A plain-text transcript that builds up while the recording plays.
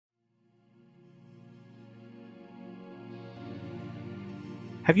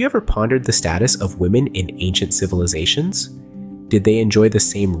Have you ever pondered the status of women in ancient civilizations? Did they enjoy the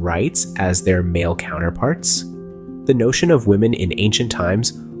same rights as their male counterparts? The notion of women in ancient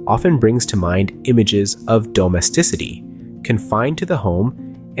times often brings to mind images of domesticity, confined to the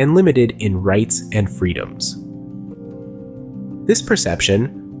home and limited in rights and freedoms. This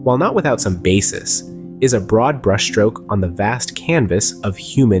perception, while not without some basis, is a broad brushstroke on the vast canvas of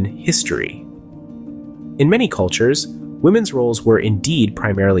human history. In many cultures, women's roles were indeed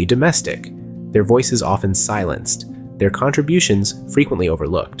primarily domestic, their voices often silenced, their contributions frequently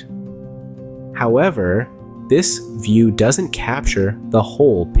overlooked. However, this view doesn't capture the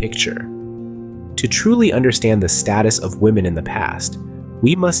whole picture. To truly understand the status of women in the past,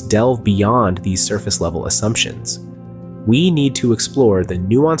 we must delve beyond these surface-level assumptions. We need to explore the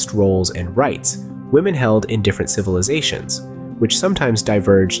nuanced roles and rights women held in different civilizations, which sometimes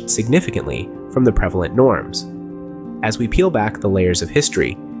diverged significantly from the prevalent norms. As we peel back the layers of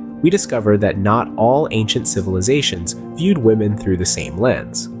history, we discover that not all ancient civilizations viewed women through the same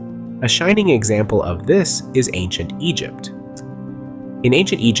lens. A shining example of this is ancient Egypt. In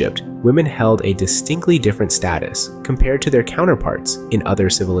ancient Egypt, women held a distinctly different status compared to their counterparts in other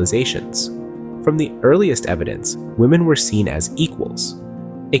civilizations. From the earliest evidence, women were seen as equals,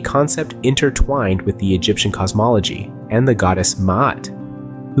 a concept intertwined with the Egyptian cosmology and the goddess Maat,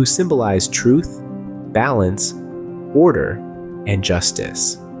 who symbolized truth, balance, order, and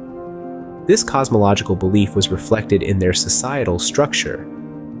justice. This cosmological belief was reflected in their societal structure,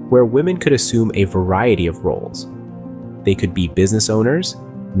 where women could assume a variety of roles. They could be business owners,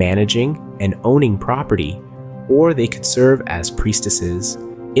 managing and owning property, or they could serve as priestesses,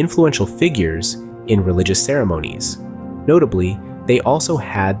 influential figures in religious ceremonies. Notably, they also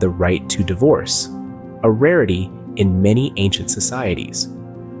had the right to divorce, a rarity in many ancient societies.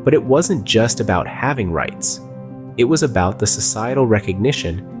 But it wasn't just about having rights. It was about the societal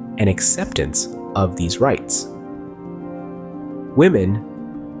recognition and acceptance of these rights.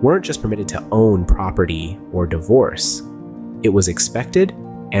 Women weren't just permitted to own property or divorce. It was expected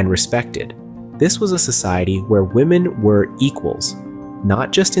and respected. This was a society where women were equals,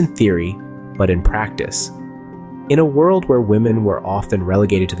 not just in theory, but in practice. In a world where women were often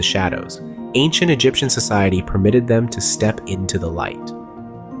relegated to the shadows, ancient Egyptian society permitted them to step into the light.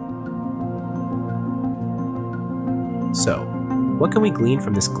 So, what can we glean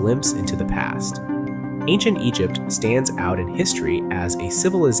from this glimpse into the past? Ancient Egypt stands out in history as a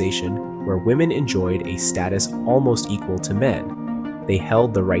civilization where women enjoyed a status almost equal to men. They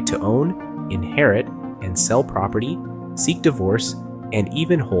held the right to own, inherit, and sell property, seek divorce, and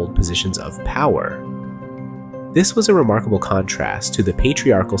even hold positions of power. This was a remarkable contrast to the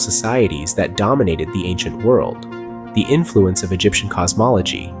patriarchal societies that dominated the ancient world. The influence of Egyptian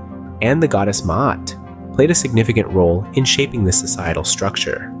cosmology and the goddess Maat played a significant role in shaping this societal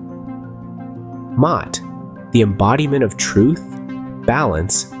structure. Maat, the embodiment of truth,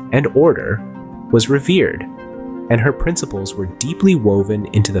 balance, and order, was revered, and her principles were deeply woven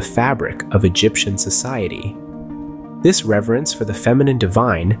into the fabric of Egyptian society. This reverence for the feminine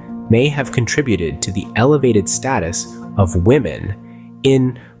divine may have contributed to the elevated status of women.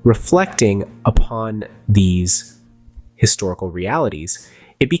 In reflecting upon these historical realities,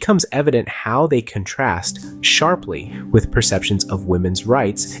 it becomes evident how they contrast sharply with perceptions of women's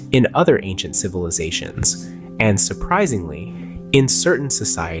rights in other ancient civilizations, and surprisingly, in certain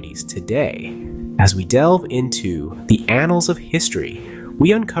societies today. As we delve into the annals of history,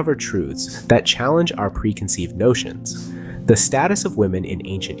 we uncover truths that challenge our preconceived notions. The status of women in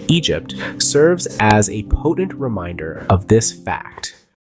ancient Egypt serves as a potent reminder of this fact.